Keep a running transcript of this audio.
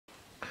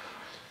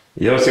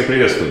Я вас всех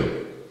приветствую.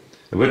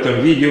 В этом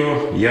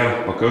видео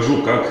я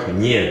покажу, как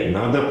не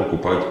надо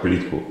покупать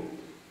плитку.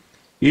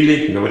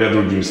 Или, говоря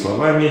другими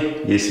словами,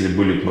 если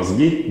были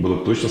мозги, было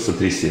точно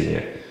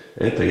сотрясение.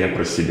 Это я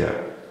про себя.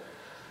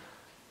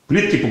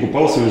 Плитки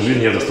покупал в своей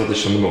жизни я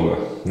достаточно много.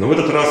 Но в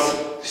этот раз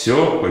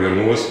все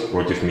повернулось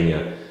против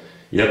меня.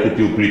 Я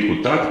купил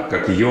плитку так,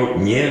 как ее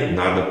не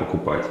надо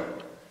покупать.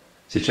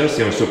 Сейчас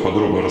я вам все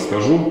подробно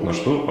расскажу, на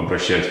что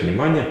обращать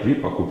внимание при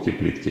покупке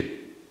плитки.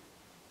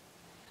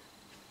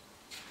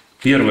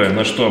 Первое,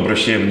 на что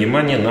обращаем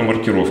внимание, на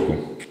маркировку.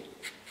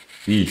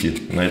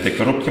 Видите, на этой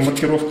коробке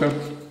маркировка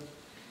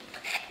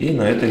и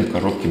на этой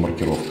коробке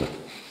маркировка.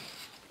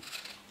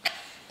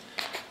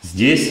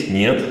 Здесь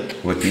нет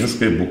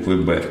латинской буквы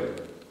 «Б».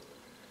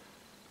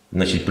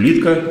 Значит,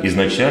 плитка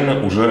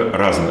изначально уже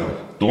разная.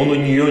 Тон у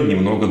нее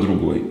немного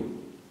другой.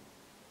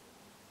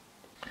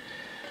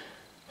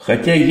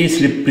 Хотя,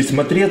 если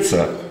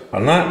присмотреться,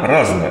 она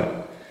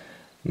разная.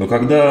 Но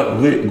когда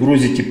вы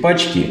грузите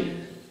пачки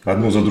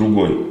одну за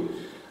другой,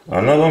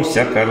 она вам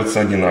вся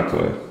кажется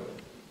одинаковая.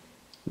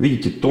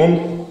 Видите,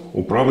 тон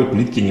у правой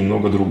плитки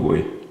немного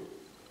другой.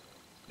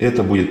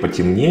 Это будет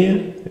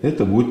потемнее,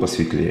 это будет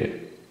посветлее.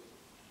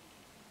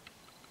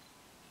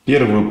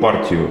 Первую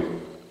партию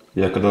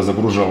я когда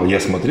загружал, я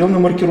смотрел на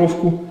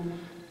маркировку.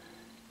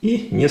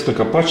 И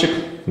несколько пачек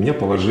мне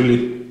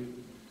положили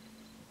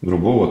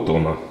другого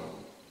тона.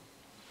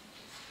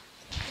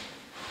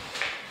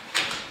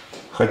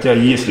 Хотя,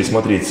 если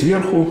смотреть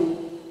сверху,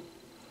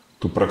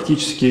 то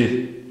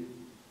практически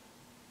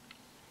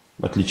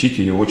отличить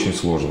ее очень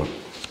сложно.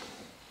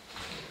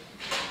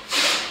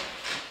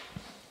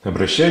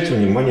 Обращайте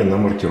внимание на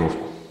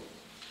маркировку.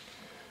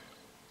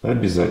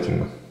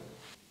 Обязательно.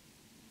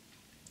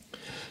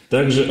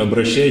 Также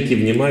обращайте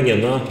внимание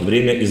на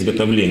время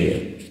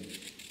изготовления.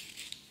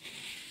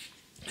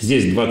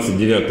 Здесь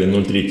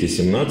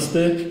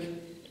 29.03.17,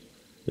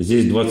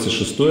 здесь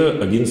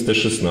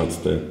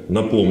 26.11.16.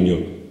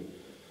 Напомню,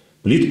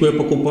 плитку я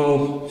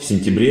покупал в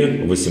сентябре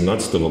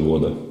 2018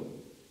 года.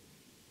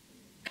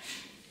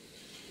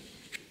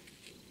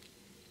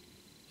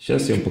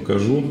 Сейчас я вам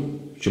покажу,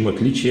 в чем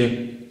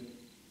отличие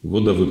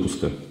года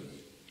выпуска.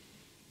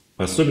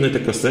 Особенно это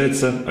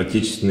касается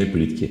отечественной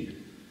плитки.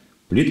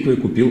 Плитку я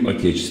купил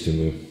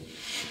отечественную.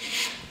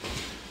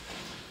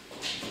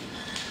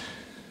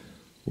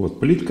 Вот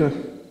плитка,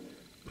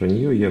 про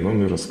нее я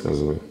вам и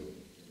рассказываю.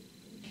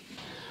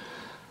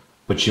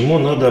 Почему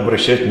надо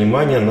обращать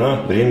внимание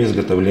на время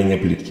изготовления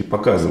плитки?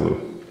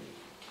 Показываю.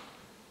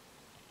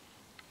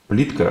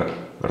 Плитка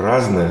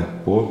разная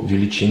по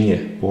величине,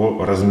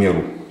 по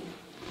размеру.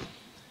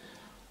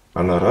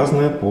 Она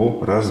разная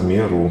по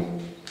размеру.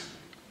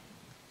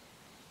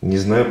 Не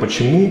знаю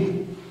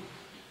почему,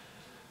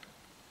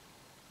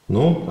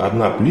 но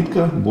одна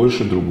плитка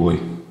больше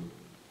другой.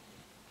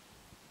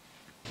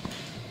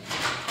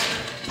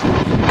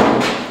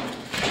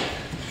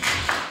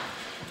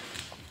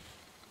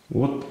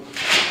 Вот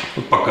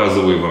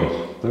показываю вам,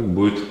 так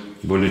будет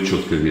более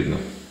четко видно.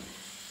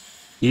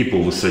 И по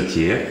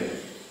высоте,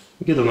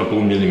 где-то на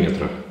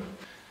полмиллиметра,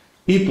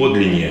 и по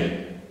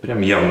длине,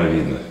 прям явно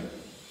видно,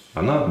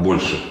 она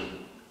больше.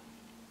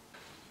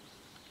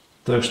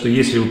 Так что,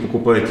 если вы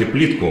покупаете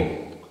плитку,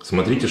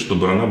 смотрите,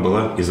 чтобы она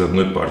была из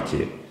одной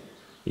партии.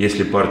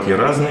 Если партии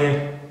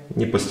разные,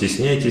 не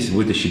постесняйтесь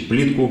вытащить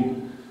плитку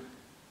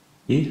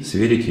и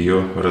сверить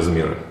ее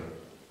размеры.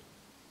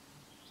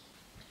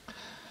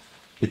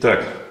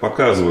 Итак,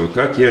 показываю,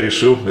 как я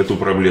решил эту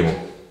проблему.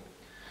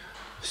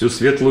 Всю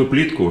светлую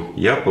плитку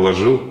я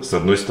положил с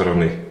одной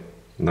стороны,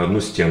 на одну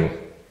стену.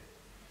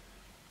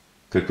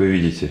 Как вы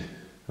видите,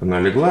 она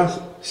легла,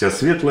 вся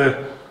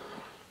светлая.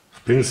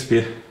 В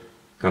принципе,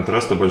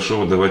 контраста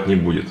большого давать не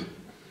будет.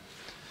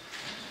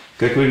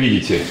 Как вы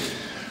видите,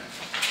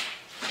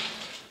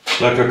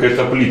 так как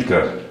эта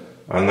плитка,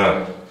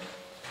 она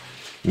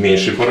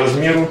меньше по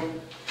размеру,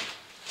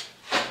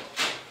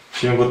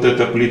 чем вот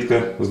эта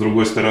плитка с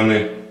другой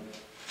стороны,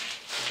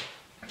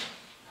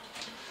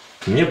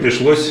 мне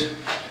пришлось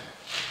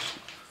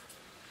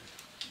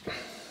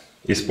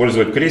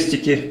использовать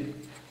крестики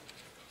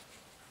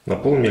на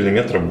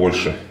полмиллиметра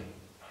больше,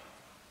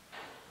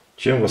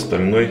 чем в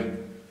остальной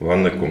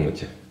ванной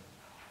комнате.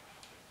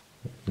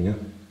 Нет.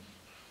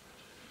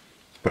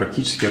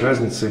 Практически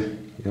разницы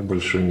я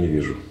большой не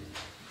вижу.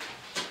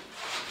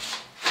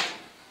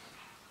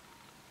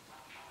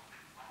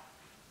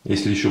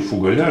 Если еще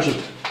фуга ляжет,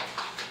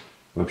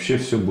 вообще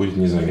все будет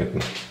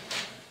незаметно.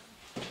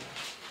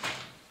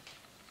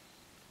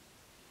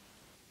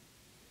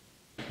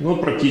 Но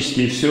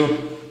практически все,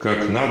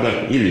 как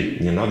надо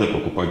или не надо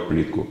покупать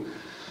плитку.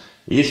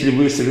 Если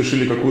вы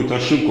совершили какую-то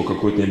ошибку,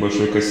 какой-то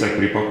небольшой косяк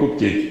при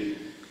покупке,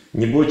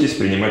 не бойтесь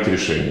принимать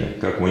решение,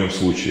 как в моем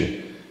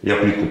случае. Я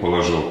плитку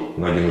положил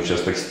на один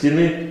участок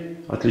стены,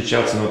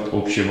 отличаться от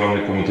общей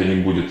ванной комнаты не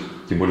будет,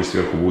 тем более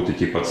сверху будет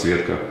идти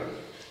подсветка.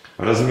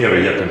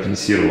 Размеры я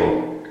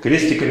компенсировал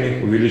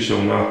крестиками,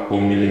 увеличил на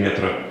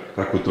полмиллиметра,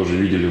 как вы тоже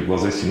видели, в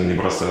глаза сильно не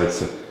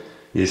бросается.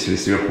 Если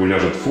сверху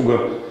ляжет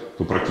фуга,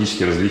 то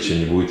практически различия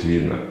не будет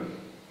видно.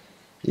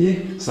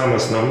 И самое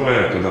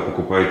основное, когда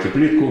покупаете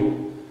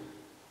плитку,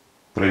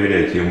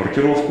 проверяйте ее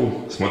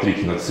маркировку,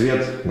 смотрите на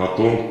цвет, на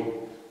тон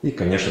и,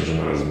 конечно же,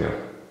 на размер.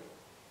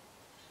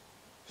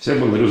 Всем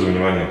благодарю за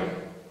внимание.